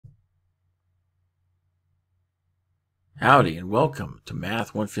Howdy and welcome to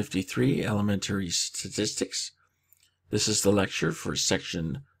Math 153 Elementary Statistics. This is the lecture for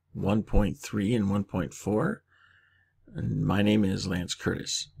section 1.3 and 1.4, and my name is Lance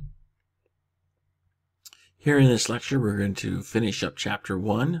Curtis. Here in this lecture we're going to finish up chapter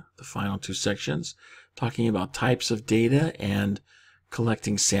 1, the final two sections, talking about types of data and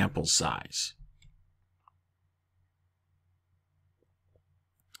collecting sample size.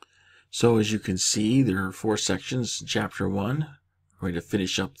 So as you can see, there are 4 sections in chapter 1. We're going to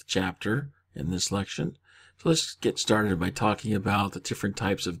finish up the chapter in this lection. So let's get started by talking about the different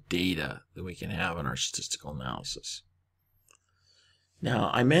types of data that we can have in our statistical analysis. Now,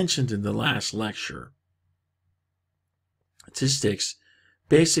 I mentioned in the last lecture, statistics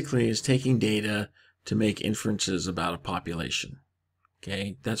basically is taking data to make inferences about a population.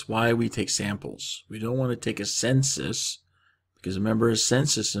 Okay, that's why we take samples. We don't want to take a census, because remember, a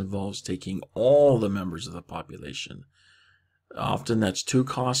census involves taking all the members of the population. Often that's too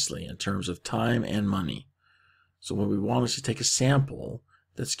costly in terms of time and money. So what we want is to take a sample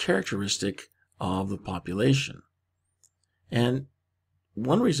that's characteristic of the population. And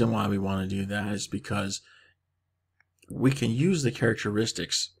one reason why we want to do that is because we can use the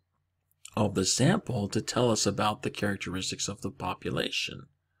characteristics of the sample to tell us about the characteristics of the population.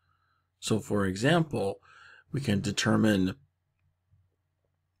 So for example, we can determine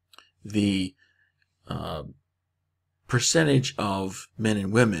the percentage of men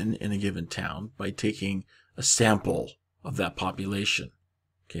and women in a given town by taking a sample of that population.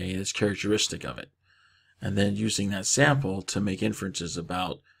 Okay, it's characteristic of it. And then using that sample to make inferences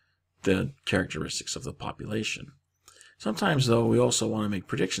about the characteristics of the population. Sometimes, though, we also want to make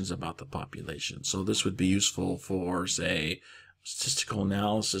predictions about the population. So this would be useful for, say, statistical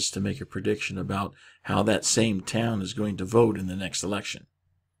analysis to make a prediction about how that same town is going to vote in the next election.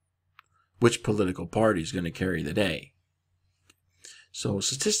 Which political party is going to carry the day. So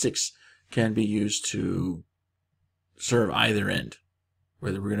statistics can be used to serve either end,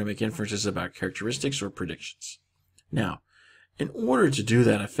 whether we're going to make inferences about characteristics or predictions. Now, in order to do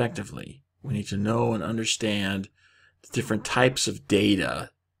that effectively, we need to know and understand the different types of data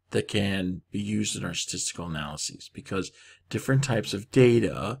that can be used in our statistical analyses, because different types of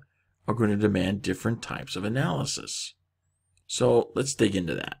data are going to demand different types of analysis. So let's dig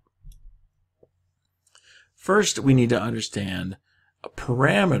into that. First, we need to understand a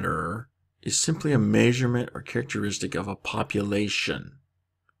parameter is simply a measurement or characteristic of a population.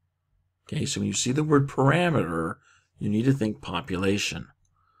 Okay, so when you see the word parameter, you need to think population.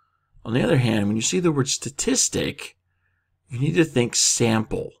 On the other hand, when you see the word statistic, you need to think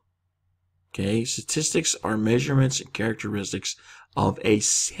sample. Okay, statistics are measurements and characteristics of a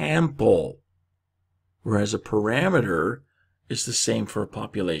sample, whereas a parameter is the same for a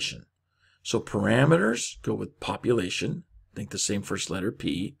population. So parameters go with population, think the same first letter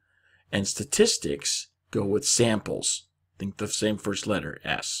P, and statistics go with samples, think the same first letter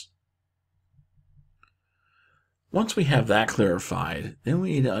S. Once we have that clarified, then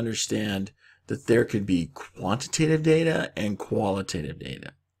we need to understand that there could be quantitative data and qualitative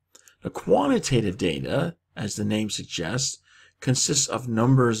data. The quantitative data, as the name suggests, consists of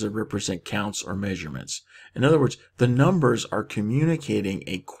numbers that represent counts or measurements. In other words, the numbers are communicating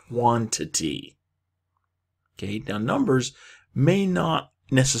a quantity. Okay, now numbers may not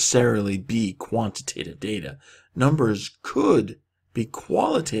necessarily be quantitative data. Numbers could be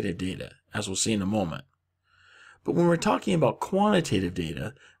qualitative data, as we'll see in a moment. But when we're talking about quantitative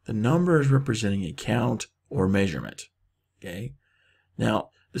data, the number is representing a count or measurement. Okay, now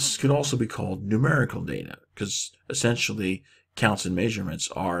this could also be called numerical data, because essentially counts and measurements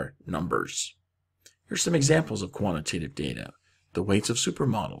are numbers. Here's some examples of quantitative data: the weights of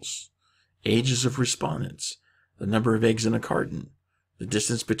supermodels, ages of respondents, the number of eggs in a carton, the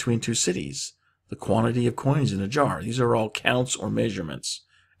distance between two cities, the quantity of coins in a jar. These are all counts or measurements,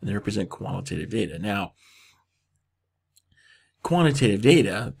 and they represent quantitative data. Now, quantitative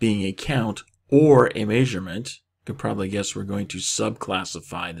data, being a count or a measurement, you can probably guess we're going to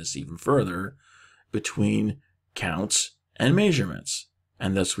subclassify this even further between counts and measurements,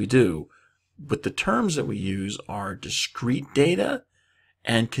 and thus we do. But the terms that we use are discrete data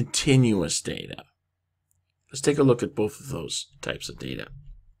and continuous data. Let's take a look at both of those types of data.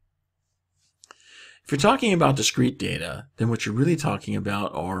 If you're talking about discrete data, then what you're really talking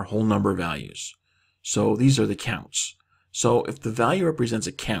about are whole number values. So these are the counts. So if the value represents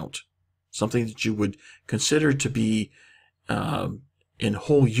a count, something that you would consider to be in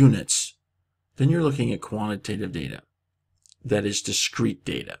whole units, then you're looking at quantitative data. That is discrete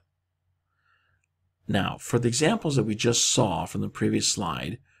data. Now, for the examples that we just saw from the previous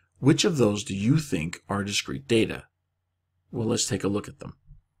slide, which of those do you think are discrete data? Well, let's take a look at them.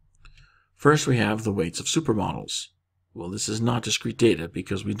 First, we have the weights of supermodels. Well, this is not discrete data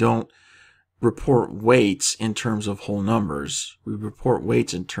because we don't report weights in terms of whole numbers. We report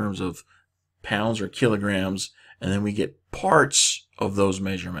weights in terms of pounds or kilograms, and then we get parts of those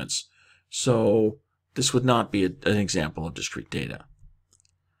measurements. So this would not be an example of discrete data.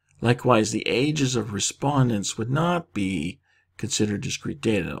 Likewise, the ages of respondents would not be considered discrete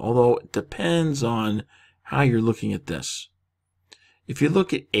data, although it depends on how you're looking at this. If you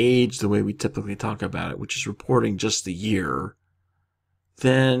look at age the way we typically talk about it, which is reporting just the year,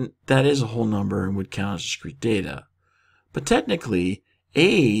 then that is a whole number and would count as discrete data. But technically,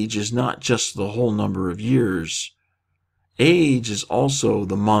 age is not just the whole number of years. Age is also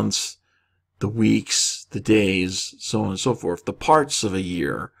the months, the weeks, the days, so on and so forth, the parts of a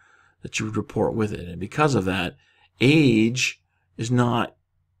year that you would report with it. And because of that, age is not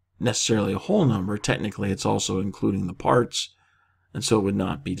necessarily a whole number. Technically, it's also including the parts, and so it would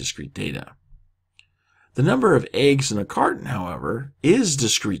not be discrete data. The number of eggs in a carton, however, is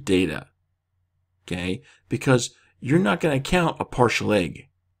discrete data, okay? Because you're not going to count a partial egg.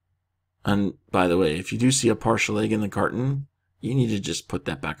 And by the way, if you do see a partial egg in the carton, you need to just put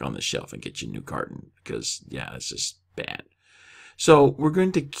that back on the shelf and get you a new carton because, yeah, it's just bad. So we're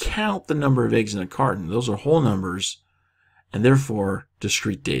going to count the number of eggs in a carton. Those are whole numbers and therefore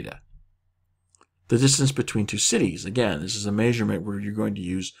discrete data. The distance between two cities, again, this is a measurement where you're going to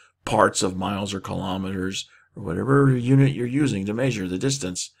use parts of miles or kilometers or whatever unit you're using to measure the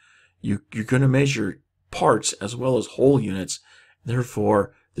distance. You're going to measure parts as well as whole units.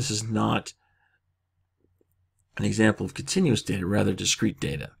 Therefore, this is not an example of continuous data, rather discrete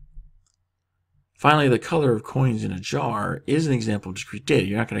data. Finally, the color of coins in a jar is an example of discrete data.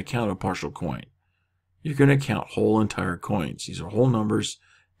 You're not going to count a partial coin. You're going to count whole entire coins. These are whole numbers,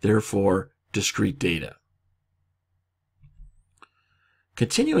 therefore discrete data.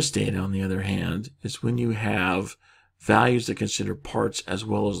 Continuous data, on the other hand, is when you have values that consider parts as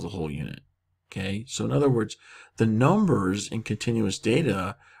well as the whole unit. Okay, so in other words, the numbers in continuous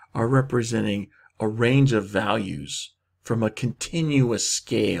data are representing a range of values from a continuous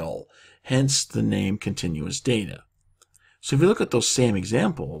scale, hence the name continuous data. So if you look at those same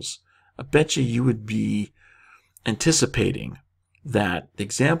examples, I bet you would be anticipating that the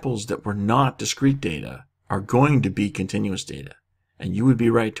examples that were not discrete data are going to be continuous data. And you would be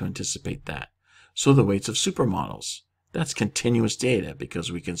right to anticipate that. So the weights of supermodels, that's continuous data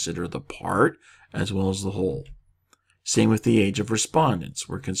because we consider the part as well as the whole. Same with the age of respondents.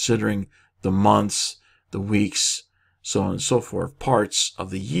 We're considering the months, the weeks, so on and so forth, parts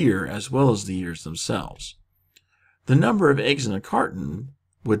of the year as well as the years themselves. The number of eggs in a carton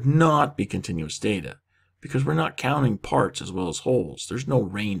would not be continuous data because we're not counting parts as well as wholes. There's no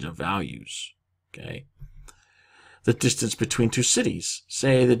range of values. Okay. The distance between two cities,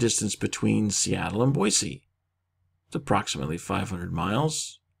 say the distance between Seattle and Boise. It's approximately 500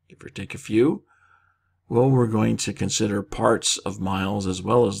 miles, give or take a few. Well, we're going to consider parts of miles as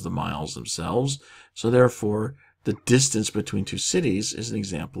well as the miles themselves. So therefore, the distance between two cities is an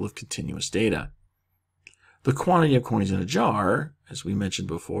example of continuous data. The quantity of coins in a jar, as we mentioned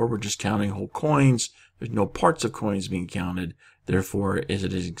before, we're just counting whole coins. There's no parts of coins being counted. Therefore, is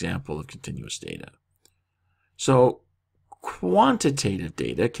it an example of continuous data? So quantitative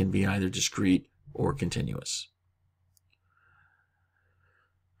data can be either discrete or continuous.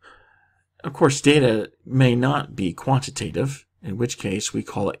 Of course, data may not be quantitative, in which case we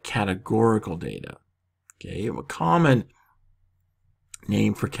call it categorical data. Okay, a common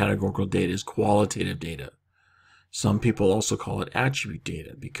name for categorical data is qualitative data. Some people also call it attribute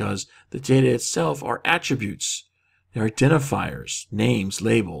data because the data itself are attributes. They're identifiers, names,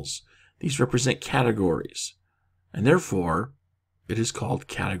 labels. These represent categories. And therefore, it is called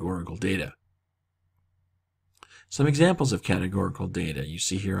categorical data. Some examples of categorical data you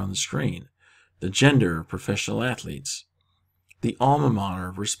see here on the screen. The gender of professional athletes. The alma mater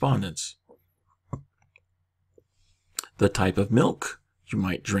of respondents. The type of milk you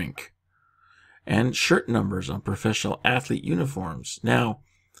might drink. And shirt numbers on professional athlete uniforms. Now,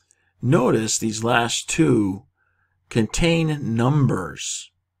 notice these last two contain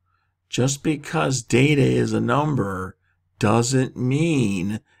numbers. Just because data is a number doesn't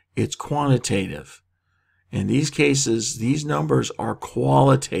mean it's quantitative. In these cases, these numbers are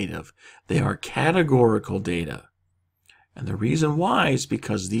qualitative. They are categorical data. And the reason why is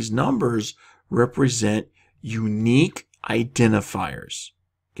because these numbers represent unique identifiers.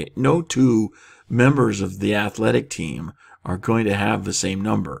 Okay, no two members of the athletic team are going to have the same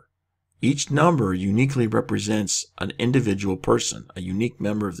number. Each number uniquely represents an individual person, a unique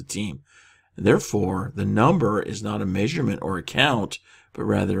member of the team. Therefore, the number is not a measurement or a count, but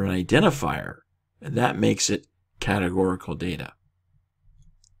rather an identifier, and that makes it categorical data.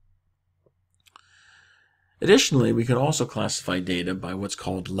 Additionally, we can also classify data by what's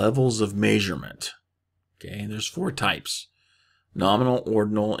called levels of measurement. Okay, there's 4 types: nominal,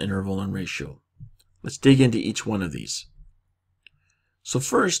 ordinal, interval, and ratio. Let's dig into each one of these. So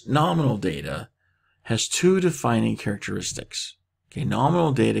first, nominal data has 2 defining characteristics. Okay,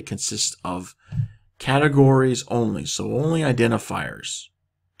 nominal data consists of categories only, so only identifiers.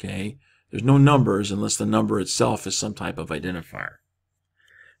 Okay, there's no numbers unless the number itself is some type of identifier.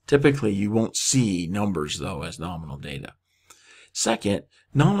 Typically, you won't see numbers, though, as nominal data. Second,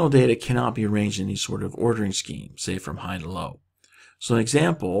 nominal data cannot be arranged in any sort of ordering scheme, say from high to low. So an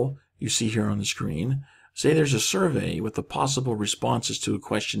example you see here on the screen, say there's a survey with the possible responses to a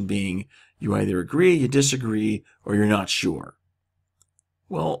question being, you either agree, you disagree, or you're not sure.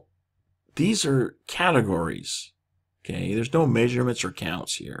 Well, these are categories. Okay, there's no measurements or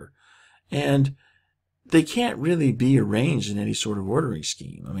counts here. And they can't really be arranged in any sort of ordering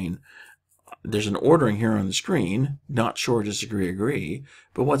scheme. I mean, there's an ordering here on the screen, not sure, disagree, agree,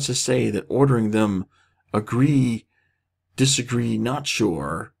 but what's to say that ordering them agree, disagree, not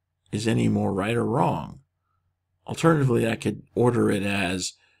sure is any more right or wrong? Alternatively, I could order it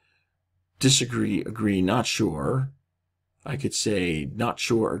as disagree, agree, not sure. I could say not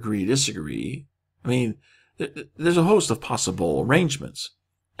sure, agree, disagree. I mean, there's a host of possible arrangements,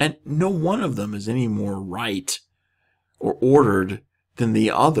 and no one of them is any more right or ordered than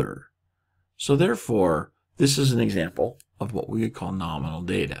the other. So therefore, this is an example of what we would call nominal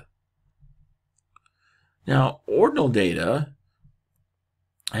data. Now, ordinal data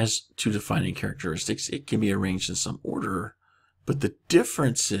has 2 defining characteristics. It can be arranged in some order, but the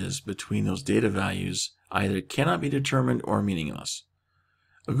differences between those data values either cannot be determined or meaningless.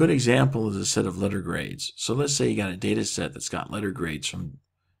 A good example is a set of letter grades. So let's say you got a data set that's got letter grades from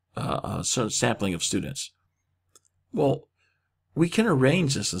a sampling of students. Well, we can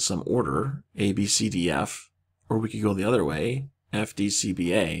arrange this in some order, A, B, C, D, F, or we could go the other way, F, D, C,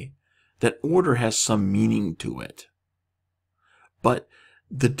 B, A. That order has some meaning to it. But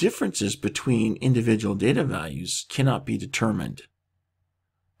the differences between individual data values cannot be determined.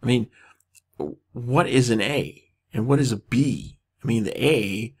 I mean, what is an A and what is a B? I mean, the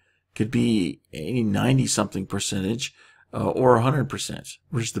A could be any 90-something percentage or 100%,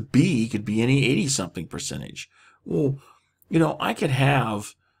 whereas the B could be any 80-something percentage. Well, I could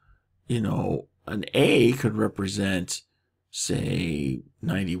have, an A could represent, say,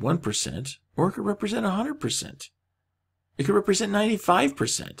 91%, or it could represent 100%. It could represent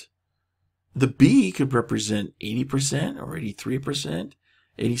 95%. The B could represent 80% or 83%,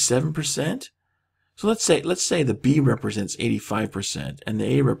 87%. So let's say the B represents 85% and the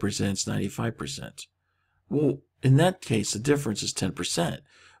A represents 95%. Well, in that case, the difference is 10%.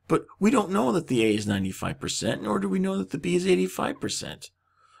 But we don't know that the A is 95%, nor do we know that the B is 85%.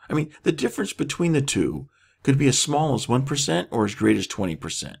 I mean, the difference between the two could be as small as 1% or as great as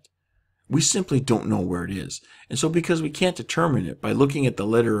 20%. We simply don't know where it is. And so because we can't determine it by looking at the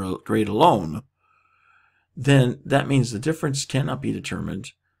letter grade alone, then that means the difference cannot be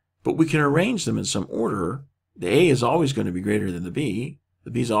determined, but we can arrange them in some order. The A is always going to be greater than the B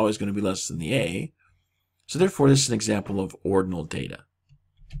is always going to be less than the A. So therefore, this is an example of ordinal data.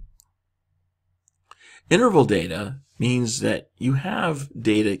 Interval data means that you have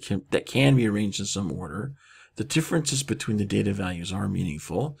data that can be arranged in some order. The differences between the data values are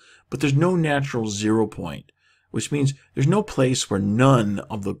meaningful, but there's no natural 0 point, which means there's no place where none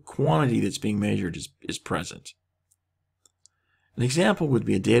of the quantity that's being measured is present. An example would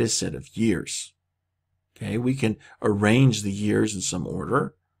be a data set of years. Okay, we can arrange the years in some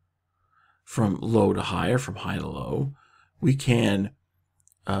order, from low to high or from high to low. We can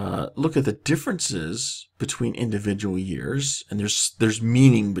look at the differences between individual years, and there's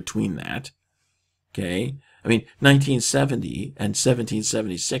meaning between that. Okay, I mean, 1970 and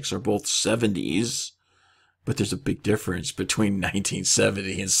 1776 are both 70s, but there's a big difference between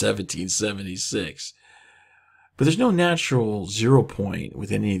 1970 and 1776. But there's no natural 0 point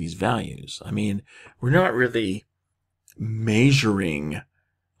with any of these values. I mean, we're not really measuring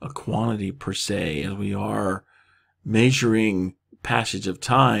a quantity per se, as we are measuring passage of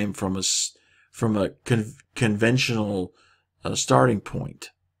time from a conventional starting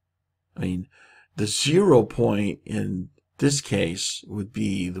point. I mean, the 0 point in this case would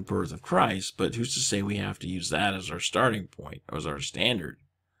be the birth of Christ, but who's to say we have to use that as our starting point, as our standard?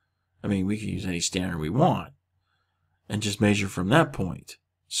 I mean, we can use any standard we want and just measure from that point.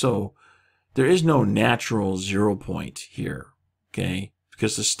 So there is no natural 0 point here, okay?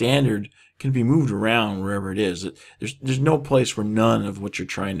 Because the standard can be moved around wherever it is. There's no place where none of what you're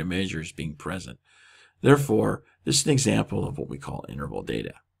trying to measure is being present. Therefore, this is an example of what we call interval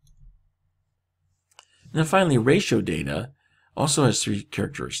data. And then finally, ratio data also has three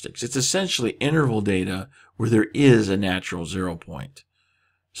characteristics. It's essentially interval data where there is a natural 0 point.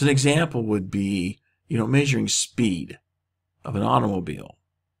 So an example would be, measuring speed of an automobile.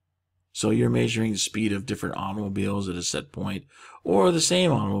 So you're measuring the speed of different automobiles at a set point, or the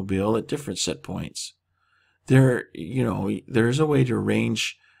same automobile at different set points. There's a way to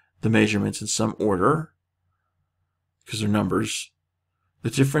arrange the measurements in some order, because they're numbers. The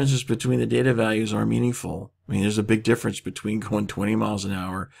differences between the data values are meaningful. I mean, there's a big difference between going 20 miles an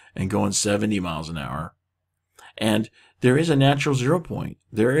hour and going 70 miles an hour. And there is a natural 0 point.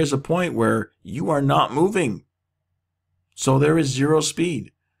 There is a point where you are not moving. So there is 0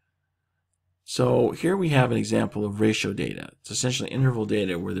 speed. So here we have an example of ratio data. It's essentially interval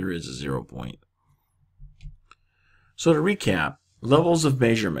data where there is a 0 point. So to recap, levels of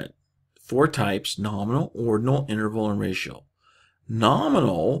measurement. 4 types: nominal, ordinal, interval, and ratio.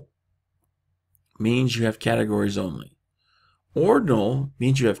 Nominal means you have categories only. Ordinal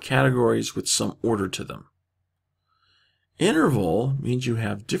means you have categories with some order to them. Interval means you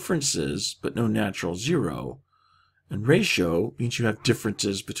have differences but no natural 0. And ratio means you have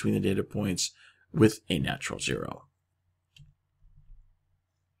differences between the data points with a natural 0.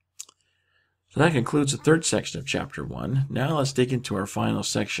 So that concludes the third section of Chapter 1. Now let's dig into our final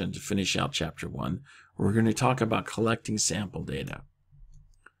section to finish out Chapter 1, where we're going to talk about collecting sample data.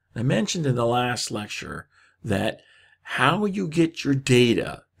 I mentioned in the last lecture that how you get your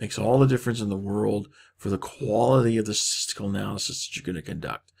data makes all the difference in the world for the quality of the statistical analysis that you're going to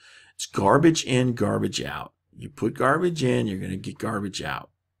conduct. It's garbage in, garbage out. You put garbage in, you're going to get garbage out.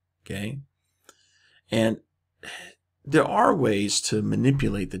 Okay? And there are ways to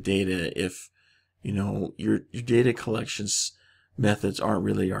manipulate the data if, your data collections methods aren't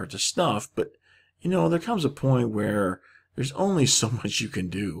really art to snuff, but, there comes a point where there's only so much you can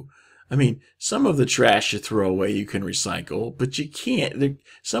do. I mean, some of the trash you throw away you can recycle, but you can't.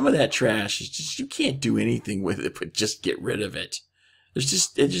 Some of that trash is just, you can't do anything with it but just get rid of it. There's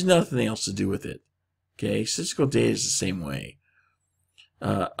just nothing else to do with it. Okay, statistical data is the same way.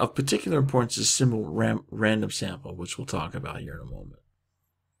 Of particular importance is simple random sample, which we'll talk about here in a moment.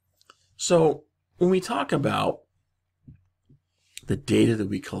 So when we talk about the data that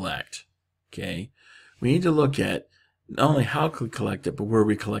we collect, okay, we need to look at not only how we collect it, but where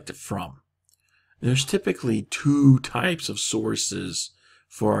we collect it from. There's typically 2 types of sources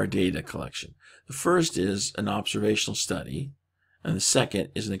for our data collection. The first is an observational study, and the second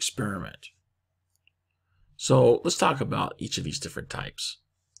is an experiment. So let's talk about each of these different types.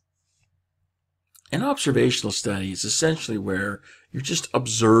 An observational study is essentially where you're just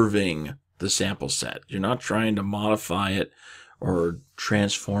observing the sample set. You're not trying to modify it or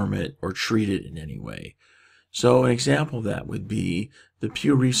transform it or treat it in any way. So an example of that would be the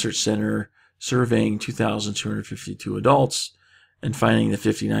Pew Research Center surveying 2,252 adults and finding that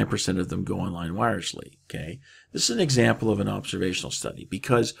 59% of them go online wirelessly. Okay, this is an example of an observational study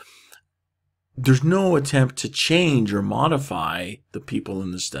because there's no attempt to change or modify the people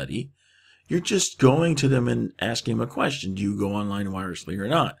in the study. You're just going to them and asking them a question. Do you go online wirelessly or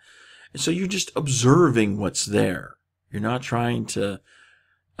not? And so you're just observing what's there. You're not trying to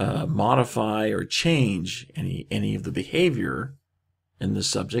modify or change any of the behavior in the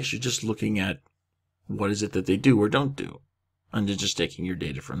subjects. You're just looking at what is it that they do or don't do, and you're just taking your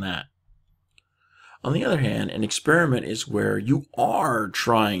data from that. On the other hand, an experiment is where you are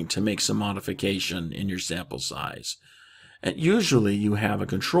trying to make some modification in your sample size. And usually you have a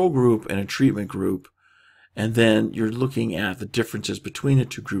control group and a treatment group, and then you're looking at the differences between the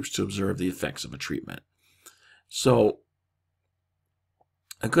 2 groups to observe the effects of a treatment. So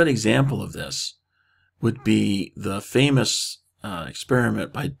a good example of this would be the famous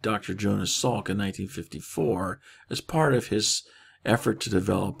experiment by Dr. Jonas Salk in 1954 as part of his effort to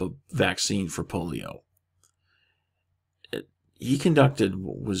develop a vaccine for polio. He conducted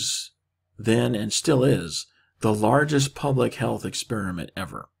what was then and still is the largest public health experiment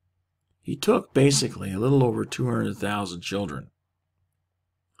ever. He took basically a little over 200,000 children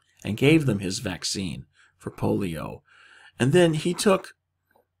and gave them his vaccine for polio. And then he took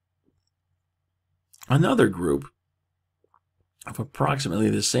another group of approximately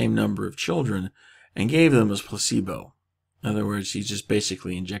the same number of children and gave them as placebo. In other words, he just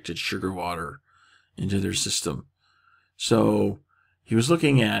basically injected sugar water into their system. So he was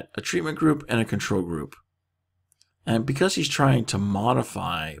looking at a treatment group and a control group. And because he's trying to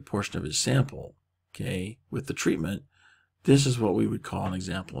modify a portion of his sample, okay, with the treatment, this is what we would call an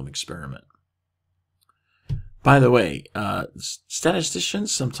example of experiment. By the way,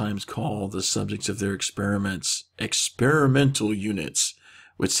 statisticians sometimes call the subjects of their experiments experimental units,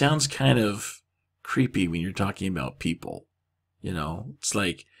 which sounds kind of creepy when you're talking about people. You know, it's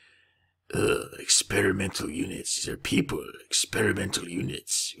like, experimental units. These are people, experimental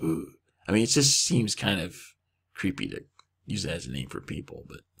units. Ooh. I mean, it just seems kind of creepy to use that as a name for people,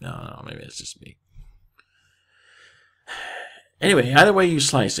 but no, maybe that's just me. Anyway, either way you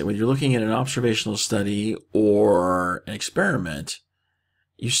slice it, whether you're looking at an observational study or an experiment,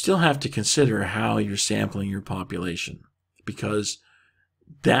 you still have to consider how you're sampling your population, because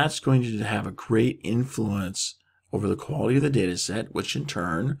that's going to have a great influence over the quality of the data set, which in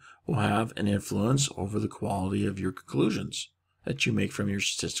turn will have an influence over the quality of your conclusions that you make from your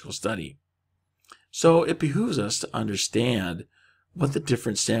statistical study. So it behooves us to understand what the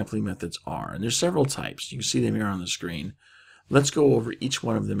different sampling methods are. And there's several types. You can see them here on the screen. Let's go over each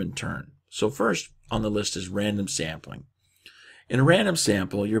one of them in turn. So first on the list is random sampling. In a random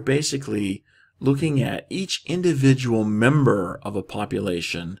sample, you're basically looking at each individual member of a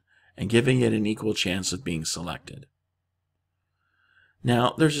population and giving it an equal chance of being selected.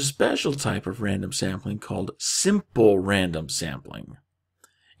 Now, there's a special type of random sampling called simple random sampling.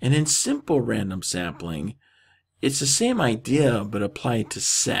 And in simple random sampling, it's the same idea but applied to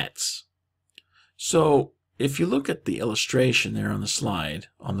sets. So if you look at the illustration there on the slide,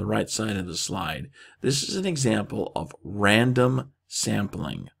 on the right side of the slide, this is an example of random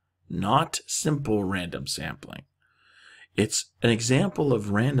sampling, not simple random sampling. It's an example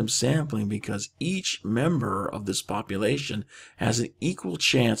of random sampling because each member of this population has an equal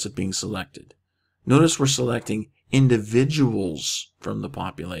chance of being selected. Notice we're selecting individuals from the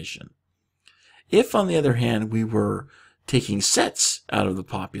population. If, on the other hand, we were taking sets out of the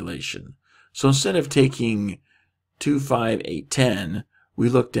population, so instead of taking 2, 5, 8, 10, we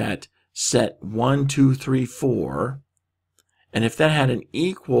looked at set 1, 2, 3, 4, and if that had an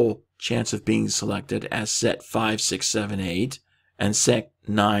equal chance of being selected as set 5, 6, 7, 8, and set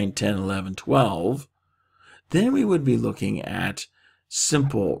 9, 10, 11, 12, then we would be looking at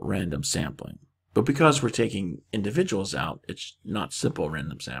simple random sampling. But because we're taking individuals out, it's not simple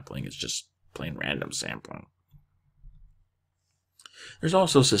random sampling, it's just plain random sampling. There's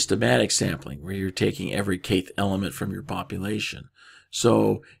also systematic sampling, where you're taking every kth element from your population.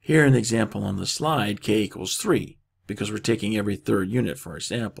 So here in the example on the slide, k equals 3, because we're taking every third unit for our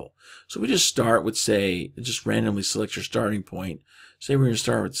sample. So we just start with, say, just randomly select your starting point. Say we're going to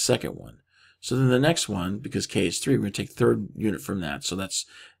start with the second one. So then the next one, because k is 3, we're going to take third unit from that. So that's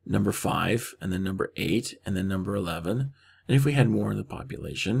number 5, and then number 8, and then number 11. And if we had more in the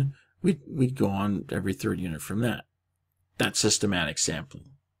population, we'd go on every third unit from that. That's systematic sampling.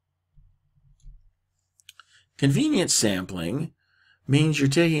 Convenient sampling means you're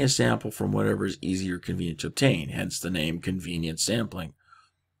taking a sample from whatever is easy or convenient to obtain, hence the name convenient sampling.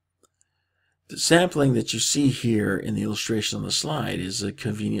 The sampling that you see here in the illustration on the slide is a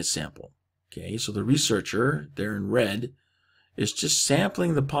convenient sample. Okay, so the researcher, there in red, is just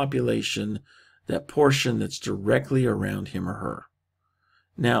sampling the population, that portion that's directly around him or her.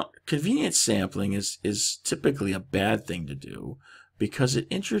 Now, convenient sampling is typically a bad thing to do because it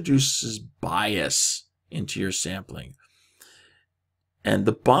introduces bias into your sampling. And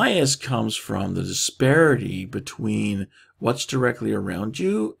the bias comes from the disparity between what's directly around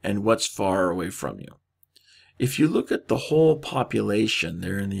you and what's far away from you. If you look at the whole population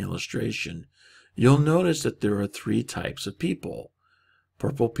there in the illustration, you'll notice that there are 3 types of people: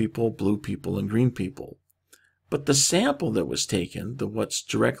 purple people, blue people, and green people. But the sample that was taken, what's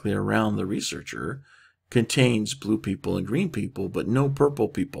directly around the researcher, contains blue people and green people, but no purple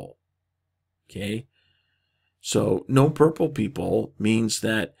people. Okay? So no purple people means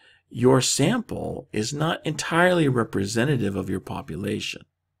that your sample is not entirely representative of your population.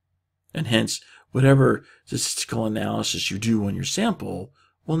 And hence, whatever statistical analysis you do on your sample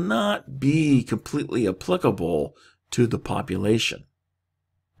will not be completely applicable to the population.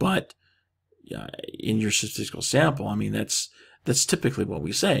 But in your statistical sample, I mean, that's typically what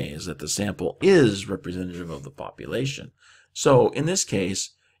we say, is that the sample is representative of the population. So in this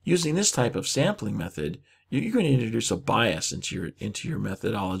case, using this type of sampling method, you're going to introduce a bias into your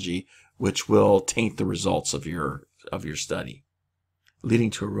methodology, which will taint the results of your study, leading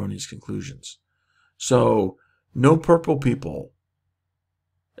to erroneous conclusions. So no purple people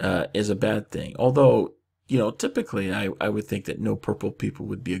is a bad thing. Although, typically I would think that no purple people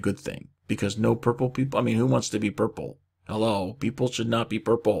would be a good thing, because no purple people, I mean, who wants to be purple? Hello, people should not be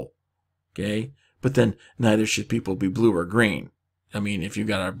purple. Okay? But then neither should people be blue or green. I mean, if you've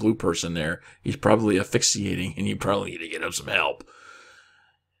got a blue person there, he's probably asphyxiating and you probably need to get him some help.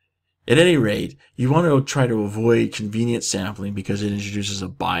 At any rate, you want to try to avoid convenient sampling because it introduces a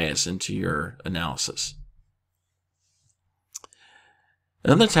bias into your analysis.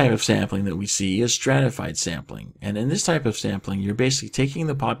 Another type of sampling that we see is stratified sampling. And in this type of sampling, you're basically taking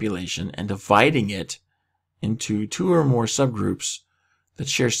the population and dividing it into 2 or more subgroups that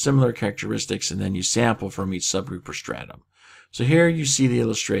share similar characteristics, and then you sample from each subgroup or stratum. So here you see the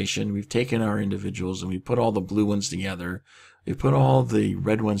illustration. We've taken our individuals and we put all the blue ones together. We put all the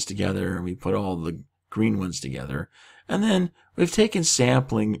red ones together, and we put all the green ones together. And then we've taken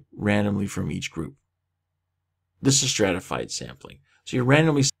sampling randomly from each group. This is stratified sampling. So you're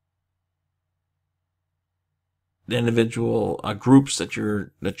randomly the individual groups that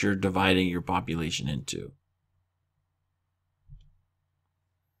you're dividing your population into.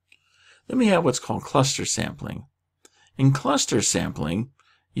 Then we have what's called cluster sampling. In cluster sampling,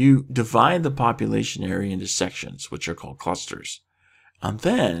 you divide the population area into sections, which are called clusters. And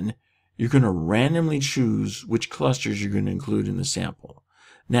then you're going to randomly choose which clusters you're going to include in the sample.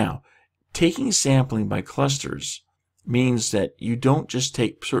 Now, taking sampling by clusters means that you don't just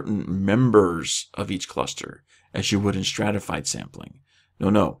take certain members of each cluster as you would in stratified sampling.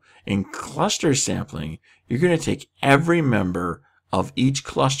 No. In cluster sampling, you're going to take every member of each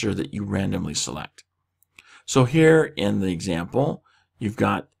cluster that you randomly select. So here in the example, you've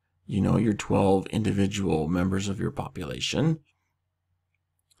got, your 12 individual members of your population,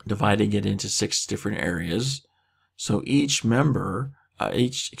 dividing it into 6 different areas. So each member,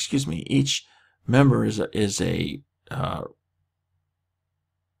 each member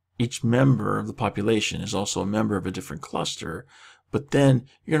each member of the population is also a member of a different cluster, but then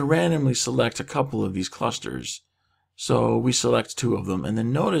you're going to randomly select a couple of these clusters. So we select 2 of them, and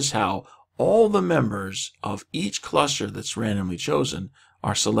then notice how all the members of each cluster that's randomly chosen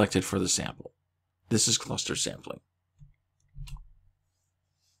are selected for the sample. This is cluster sampling.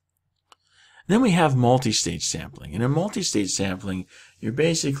 Then we have multi-stage sampling. And in multi-stage sampling, you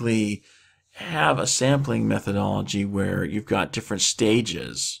basically have a sampling methodology where you've got different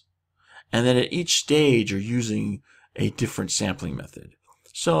stages, and then at each stage you're using a different sampling method.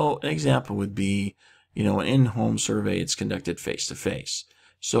 So an example would be, an in-home survey. It's conducted face-to-face.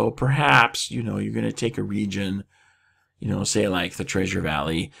 So perhaps, you're going to take a region, say like the Treasure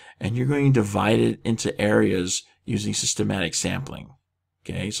Valley, and you're going to divide it into areas using systematic sampling.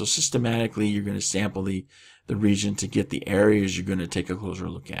 Okay, so systematically you're going to sample the region to get the areas you're going to take a closer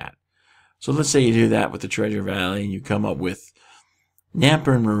look at. So let's say you do that with the Treasure Valley and you come up with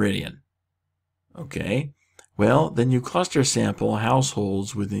Nampa and Meridian. Okay, well, then you cluster sample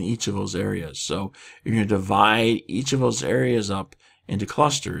households within each of those areas. So you're going to divide each of those areas up into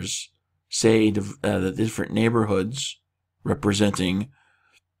clusters, say the different neighborhoods representing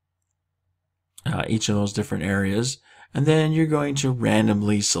each of those different areas, and then you're going to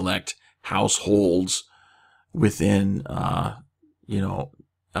randomly select households within,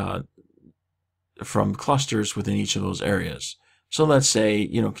 from clusters within each of those areas. So let's say,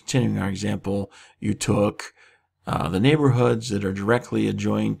 continuing our example, you took the neighborhoods that are directly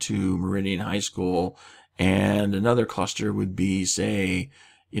adjoined to Meridian High School, and another cluster would be, say,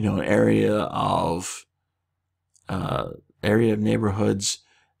 an area of neighborhoods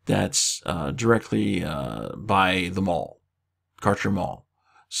that's directly by the mall, Karcher Mall.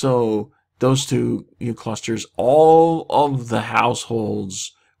 So those 2 clusters, all of the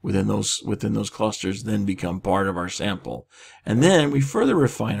households within those clusters then become part of our sample. And then we further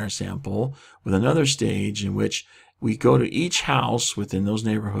refine our sample with another stage in which we go to each house within those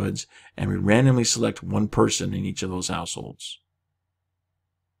neighborhoods and we randomly select 1 person in each of those households.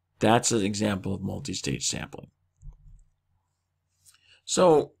 That's an example of multi-stage sampling.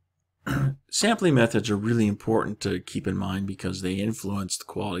 So sampling methods are really important to keep in mind because they influence the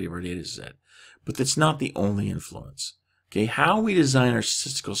quality of our data set. But that's not the only influence. Okay, how we design our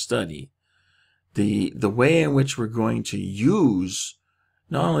statistical study, the way in which we're going to use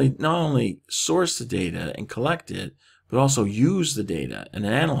not only source the data and collect it, but also use the data and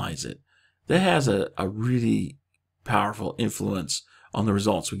analyze it, that has a really powerful influence on the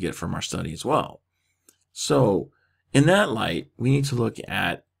results we get from our study as well. So in that light, we need to look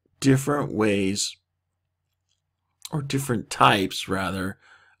at different ways, or different types rather,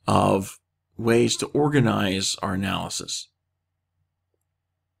 of ways to organize our analysis.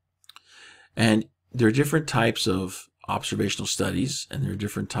 And there are different types of observational studies, and there are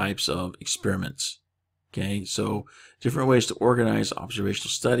different types of experiments. Okay, so different ways to organize observational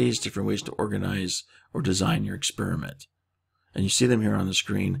studies, different ways to organize or design your experiment. And you see them here on the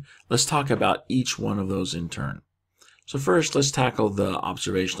screen. Let's talk about each one of those in turn. So first, let's tackle the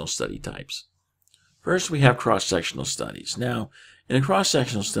observational study types. First, we have cross-sectional studies. Now, In a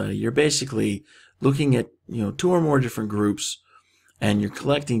cross-sectional study, you're basically looking at, two or more different groups, and you're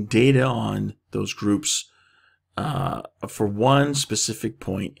collecting data on those groups for one specific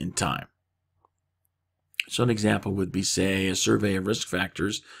point in time. So an example would be, say, a survey of risk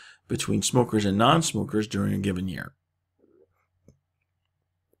factors between smokers and non-smokers during a given year.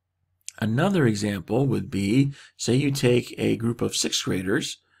 Another example would be, say you take a group of 6th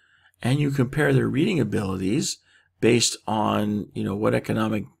graders and you compare their reading abilities based on, what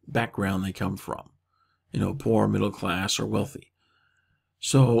economic background they come from, poor, middle class, or wealthy.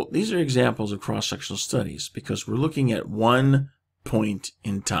 So these are examples of cross-sectional studies because we're looking at one point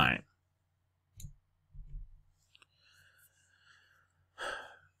in time.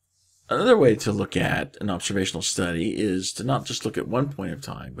 Another way to look at an observational study is to not just look at one point of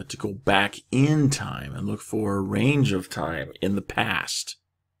time, but to go back in time and look for a range of time in the past.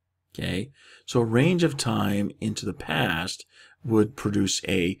 Okay, so a range of time into the past would produce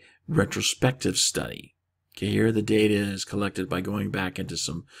a retrospective study. Okay, here the data is collected by going back into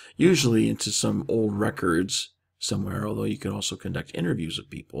usually into some old records somewhere, although you can also conduct interviews of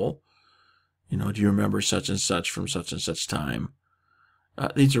people. Do you remember such and such from such and such time?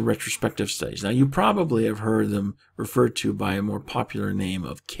 These are retrospective studies. Now, you probably have heard them referred to by a more popular name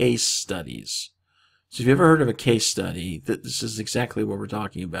of case studies. So if you've ever heard of a case study, this is exactly what we're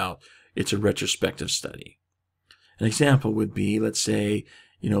talking about. It's a retrospective study. An example would be, let's say,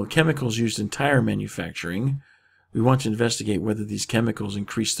 chemicals used in tire manufacturing. We want to investigate whether these chemicals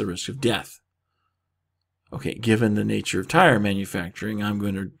increase the risk of death. Okay, given the nature of tire manufacturing, I'm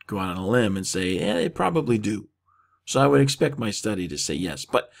going to go out on a limb and say, yeah, they probably do. So I would expect my study to say yes,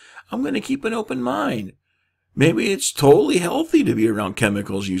 but I'm going to keep an open mind. Maybe it's totally healthy to be around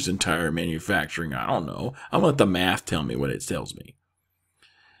chemicals used in tire manufacturing. I don't know. I'm going to let the math tell me what it tells me.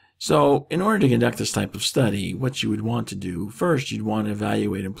 So in order to conduct this type of study, what you would want to do, first you'd want to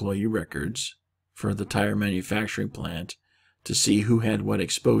evaluate employee records for the tire manufacturing plant to see who had what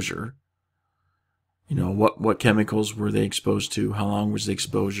exposure. What chemicals were they exposed to? How long was the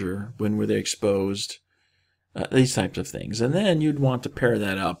exposure? When were they exposed? These types of things. And then you'd want to pair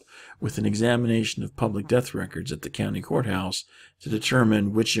that up with an examination of public death records at the county courthouse to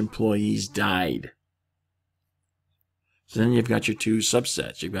determine which employees died. So then you've got your two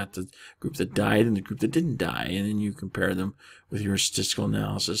subsets. You've got the group that died and the group that didn't die. And then you compare them with your statistical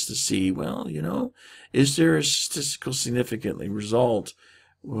analysis to see, well, is there a statistical significantly result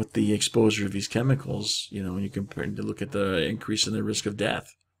with the exposure of these chemicals, when you compare to look at the increase in the risk of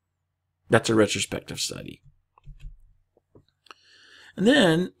death? That's a retrospective study. And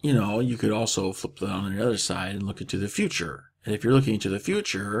then, you could also flip that on the other side and look into the future. And if you're looking into the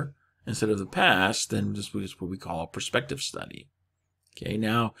future instead of the past, then this is what we call a prospective study. Okay,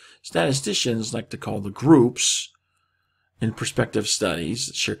 now statisticians like to call the groups in prospective studies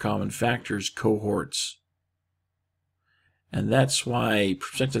that share common factors cohorts. And that's why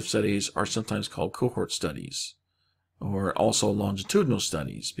prospective studies are sometimes called cohort studies, or also longitudinal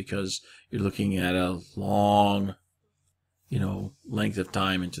studies, because you're looking at a long length of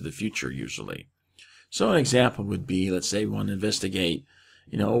time into the future usually. So an example would be, let's say we want to investigate,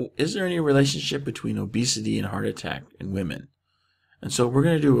 is there any relationship between obesity and heart attack in women? And so we're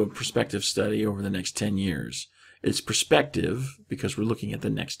going to do a prospective study over the next 10 years. It's prospective because we're looking at the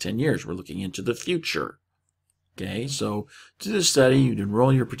next 10 years. We're looking into the future. Okay, so to do this study, you'd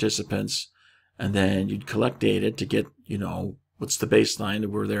enroll your participants, and then you'd collect data to get, what's the baseline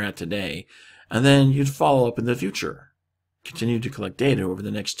of where they're at today. And then you'd follow up in the future. Continue to collect data over the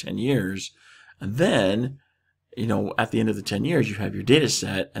next 10 years. And then, at the end of the 10 years, you have your data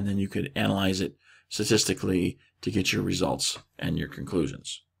set, and then you could analyze it statistically to get your results and your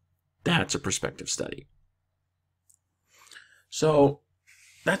conclusions. That's a prospective study. So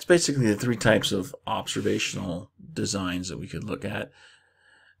that's basically the three types of observational designs that we could look at.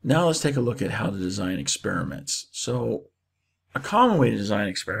 Now let's take a look at how to design experiments. So a common way to design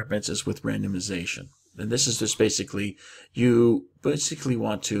experiments is with randomization. And this is just you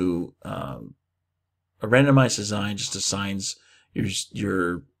want to, a randomized design just assigns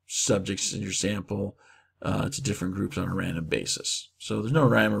your subjects in your sample to different groups on a random basis. So there's no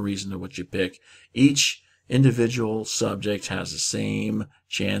rhyme or reason to what you pick. Each individual subject has the same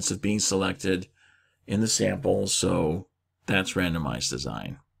chance of being selected in the sample, so that's randomized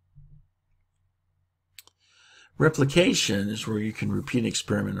design. Replication is where you can repeat an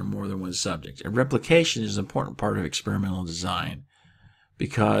experiment on more than one subject. And replication is an important part of experimental design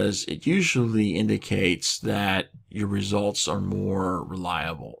because it usually indicates that your results are more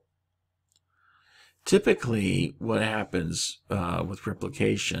reliable. Typically, what happens with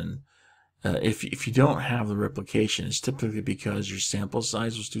replication if you don't have the replication, it's typically because your sample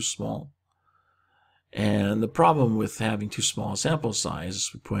size was too small. And the problem with having too small a sample size, as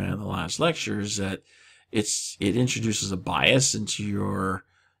we pointed out in the last lecture, is that it introduces a bias into your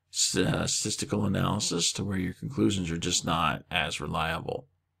statistical analysis to where your conclusions are just not as reliable.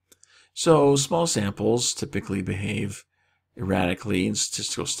 So small samples typically behave erratically in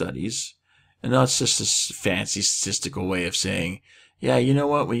statistical studies. And that's just a fancy statistical way of saying, yeah, you know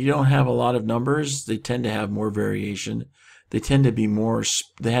what? When you don't have a lot of numbers, they tend to have more variation. They tend to be more,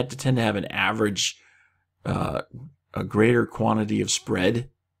 tend to have an average, a greater quantity of spread.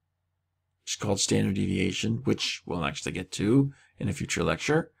 It's called standard deviation, which we'll actually get to in a future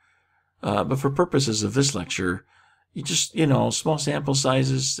lecture. But for purposes of this lecture, small sample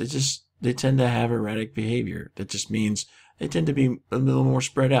sizes, they tend to have erratic behavior. That just means they tend to be a little more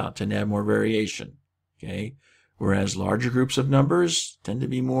spread out, tend to have more variation, okay? Whereas larger groups of numbers tend to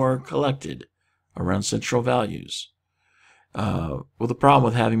be more collected around central values. Well, the problem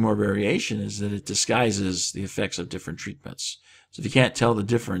with having more variation is that it disguises the effects of different treatments. So if you can't tell the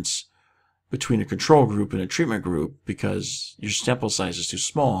difference between a control group and a treatment group because your sample size is too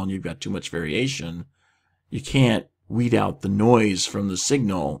small and you've got too much variation, you can't weed out the noise from the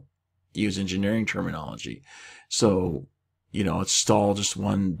signal, use engineering terminology. So, it's all just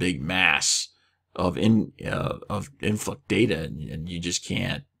one big mass of influx data, and you just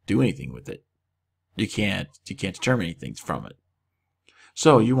can't do anything with it. You can't determine anything from it.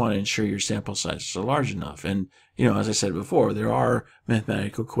 So you want to ensure your sample sizes are large enough. And, as I said before, there are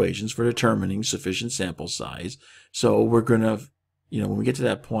mathematical equations for determining sufficient sample size. So we're going to, when we get to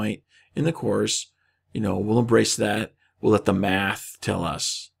that point in the course, we'll embrace that. We'll let the math tell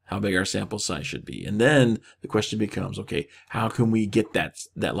us how big our sample size should be. And then the question becomes, okay, how can we get that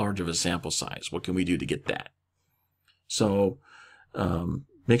large of a sample size? What can we do to get that? So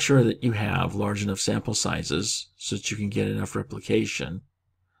make sure that you have large enough sample sizes so that you can get enough replication.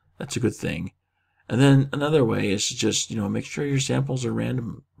 That's a good thing. And then another way is to just, make sure your samples are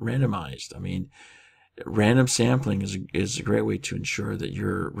randomized. I mean, random sampling is a great way to ensure that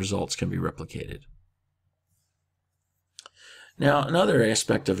your results can be replicated. Now, another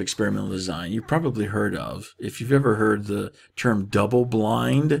aspect of experimental design you've probably heard of, if you've ever heard the term double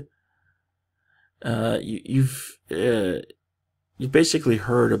blind, you've basically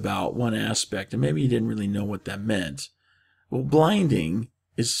heard about one aspect, and maybe you didn't really know what that meant. Well, blinding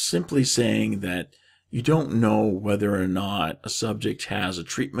is simply saying that you don't know whether or not a subject has a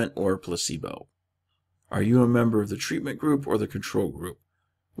treatment or a placebo. Are you a member of the treatment group or the control group?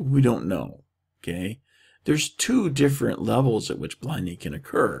 We don't know, okay? There's two different levels at which blinding can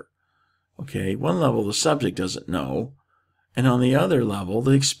occur. Okay, one level the subject doesn't know, and on the other level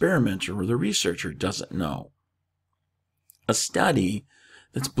the experimenter or the researcher doesn't know. A study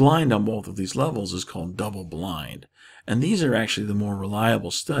that's blind on both of these levels is called double blind, and these are actually the more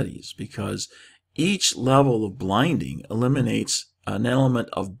reliable studies because each level of blinding eliminates an element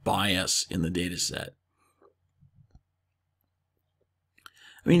of bias in the data set.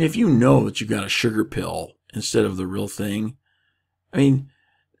 I mean, if you know that you got a sugar pill instead of the real thing, I mean,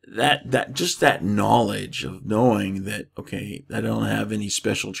 that knowledge of knowing that, okay, I don't have any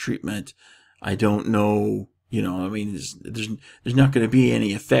special treatment, I don't know, there's not going to be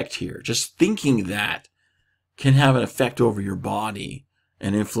any effect here. Just thinking that can have an effect over your body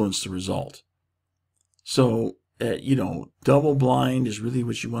and influence the result. So, double blind is really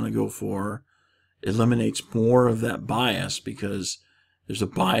what you want to go for. It eliminates more of that bias because there's a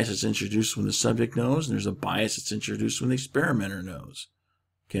bias that's introduced when the subject knows, and there's a bias that's introduced when the experimenter knows.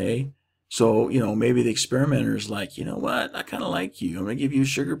 Okay? So, maybe the experimenter is like, you know what? I kind of like you. I'm going to give you a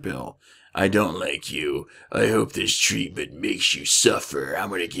sugar pill. I don't like you. I hope this treatment makes you suffer. I'm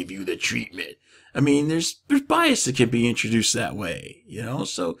going to give you the treatment. I mean, there's bias that can be introduced that way,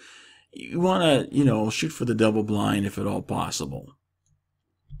 So you want to, shoot for the double blind if at all possible.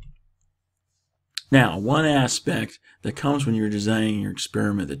 Now, one aspect that comes when you're designing your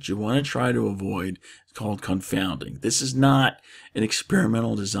experiment that you want to try to avoid is called confounding. This is not an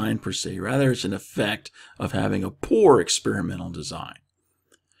experimental design per se. Rather, it's an effect of having a poor experimental design.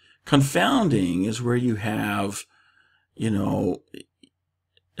 Confounding is where you have,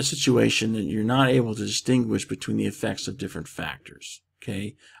 a situation that you're not able to distinguish between the effects of different factors.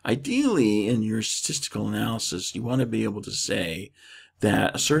 Okay? Ideally, in your statistical analysis, you want to be able to say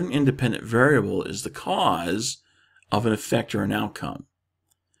that a certain independent variable is the cause of an effect or an outcome.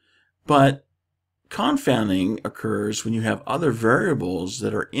 But confounding occurs when you have other variables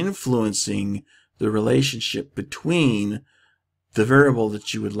that are influencing the relationship between the variable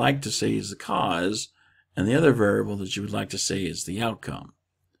that you would like to say is the cause and the other variable that you would like to say is the outcome.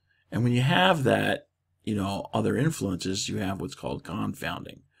 And when you have that, other influences, you have what's called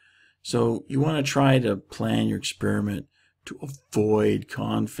confounding. So you want to try to plan your experiment to avoid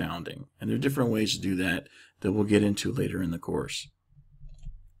confounding. And there are different ways to do that we'll get into later in the course.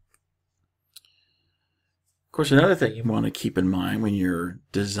 Of course, another thing you want to keep in mind when you're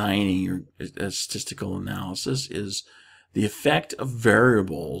designing your statistical analysis is the effect of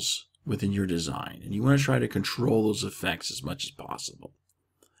variables within your design. And you want to try to control those effects as much as possible.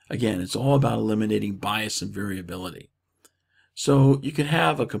 Again, it's all about eliminating bias and variability. So you can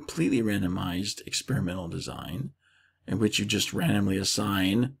have a completely randomized experimental design in which you just randomly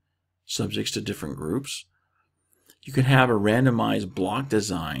assign subjects to different groups. You can have a randomized block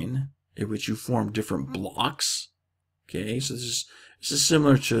design in which you form different blocks. Okay, so this is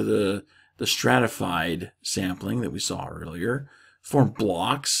similar to the stratified sampling that we saw earlier. Form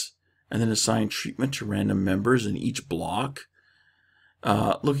blocks and then assign treatment to random members in each block.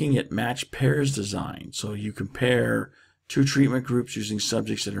 Looking at matched pairs design. So you compare two treatment groups using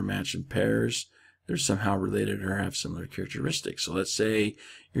subjects that are matched in pairs. They're somehow related or have similar characteristics. So let's say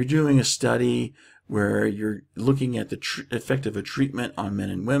you're doing a study where you're looking at the effect of a treatment on men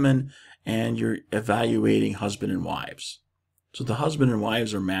and women, and you're evaluating husband and wives. So the husband and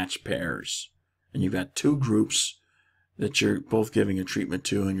wives are matched pairs, and you've got two groups that you're both giving a treatment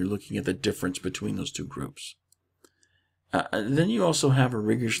to, and you're looking at the difference between those two groups. Then you also have a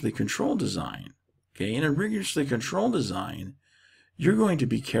rigorously controlled design. Okay, in a rigorously controlled design, you're going to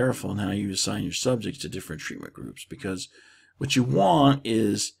be careful in how you assign your subjects to different treatment groups, because what you want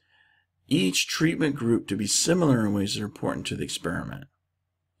is each treatment group to be similar in ways that are important to the experiment.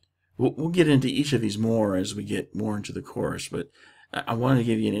 We'll get into each of these more as we get more into the course, but I wanted to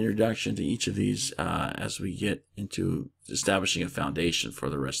give you an introduction to each of these as we get into establishing a foundation for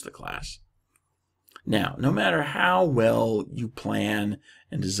the rest of the class. Now, no matter how well you plan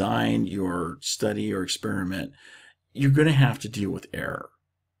and design your study or experiment, you're going to have to deal with error.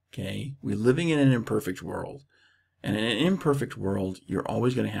 Okay? We're living in an imperfect world. And in an imperfect world, you're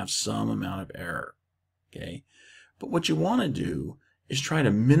always going to have some amount of error. Okay? But what you want to do is try to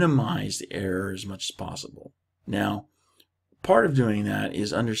minimize the error as much as possible. Now, part of doing that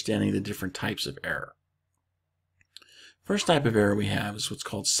is understanding the different types of error. First type of error we have is what's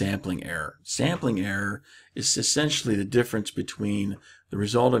called sampling error. Sampling error is essentially the difference between the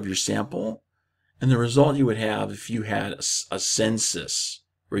result of your sample and the result you would have if you had a census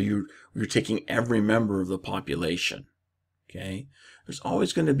where you're taking every member of the population. Okay? There's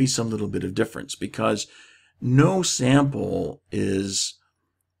always going to be some little bit of difference because no sample is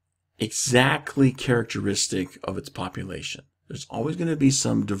exactly characteristic of its population. There's always going to be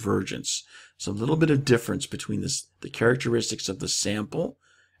some divergence, some little bit of difference between the characteristics of the sample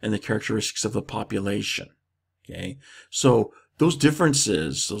and the characteristics of the population. Okay, so those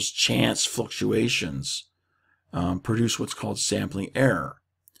differences, those chance fluctuations, produce what's called sampling error.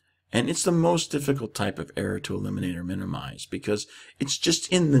 And it's the most difficult type of error to eliminate or minimize because it's just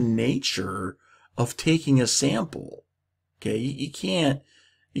in the nature of taking a sample. Okay, you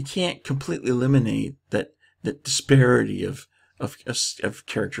can't completely eliminate that disparity of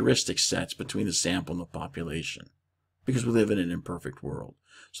characteristic sets between the sample and the population because we live in an imperfect world.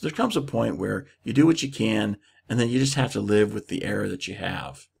 So there comes a point where you do what you can and then you just have to live with the error that you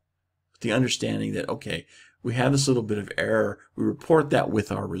have. With the understanding that, okay, we have this little bit of error, we report that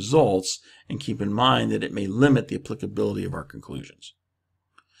with our results and keep in mind that it may limit the applicability of our conclusions.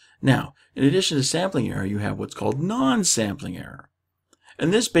 Now, in addition to sampling error, you have what's called non-sampling error.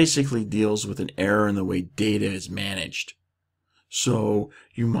 And this basically deals with an error in the way data is managed. So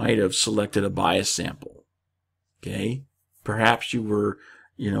you might have selected a bias sample. Okay, perhaps you were,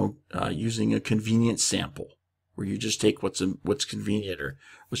 using a convenient sample where you just take what's convenient or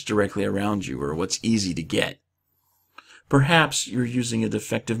what's directly around you or what's easy to get. Perhaps you're using a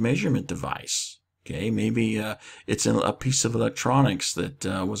defective measurement device. Okay, maybe it's a piece of electronics that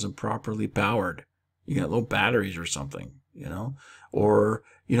wasn't properly powered. You got low batteries or something, or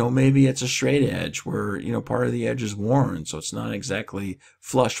maybe it's a straight edge where part of the edge is worn, so it's not exactly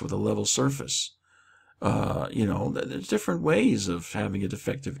flush with a level surface. There's different ways of having a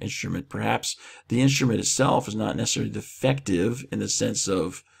defective instrument. Perhaps the instrument itself is not necessarily defective in the sense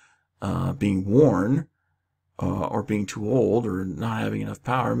of being worn or being too old or not having enough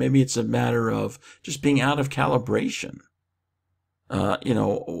power. Maybe it's a matter of just being out of calibration.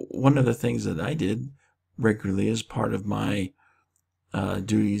 One of the things that I did regularly as part of my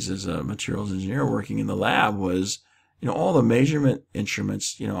duties as a materials engineer working in the lab was, all the measurement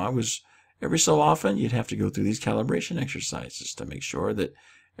instruments, I was every so often you'd have to go through these calibration exercises to make sure that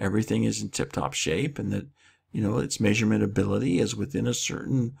everything is in tip-top shape and that, its measurement ability is within a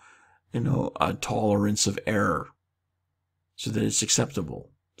certain, a tolerance of error so that it's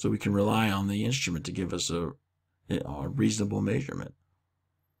acceptable, so we can rely on the instrument to give us a reasonable measurement.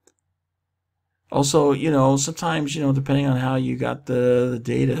 Also, sometimes, depending on how you got the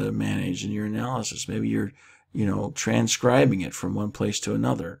data managed in your analysis, maybe you're, transcribing it from one place to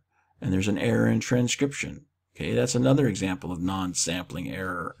another, and there's an error in transcription. Okay, that's another example of non-sampling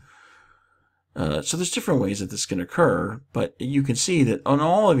error. So there's different ways that this can occur, but you can see that on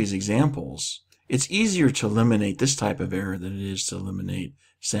all of these examples, it's easier to eliminate this type of error than it is to eliminate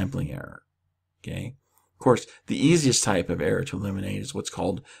sampling error. Okay. Of course, the easiest type of error to eliminate is what's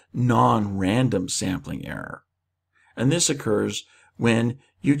called non-random sampling error. And this occurs when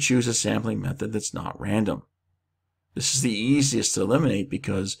you choose a sampling method that's not random. This is the easiest to eliminate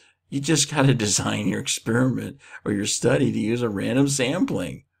because you just got to design your experiment or your study to use a random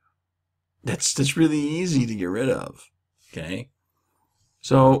sampling. That's really easy to get rid of. Okay?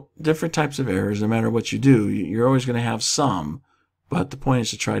 So different types of errors, no matter what you do, you're always going to have some, but the point is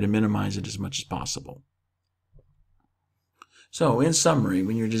to try to minimize it as much as possible. So, in summary,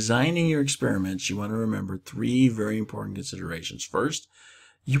 when you're designing your experiments, you want to remember 3 very important considerations. First,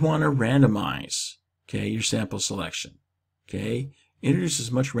 you want to randomize, your sample selection. Introduce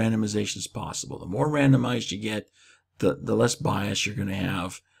as much randomization as possible. The more randomized you get, the less bias you're going to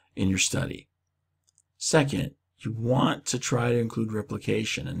have in your study. Second, you want to try to include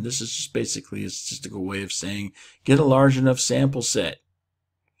replication, and this is just basically a statistical way of saying get a large enough sample set.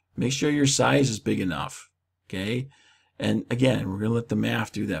 Make sure your size is big enough. And again, we're going to let the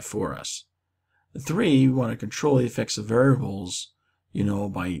math do that for us. 3, we want to control the effects of variables,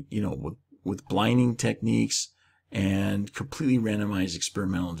 by, with blinding techniques and completely randomized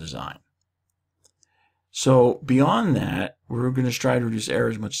experimental design. So beyond that, we're going to try to reduce error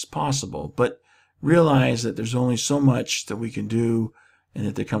as much as possible, but realize that there's only so much that we can do, and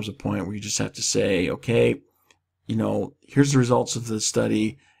that there comes a point where you just have to say, okay, here's the results of the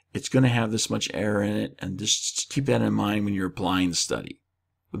study. It's going to have this much error in it, and just keep that in mind when you're applying the study,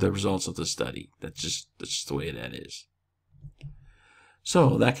 the results of the study. That's just the way that is.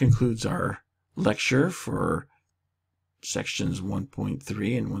 So that concludes our lecture for sections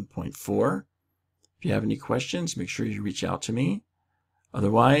 1.3 and 1.4. If you have any questions, make sure you reach out to me.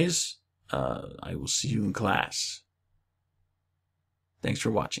 Otherwise, I will see you in class. Thanks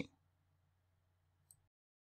for watching.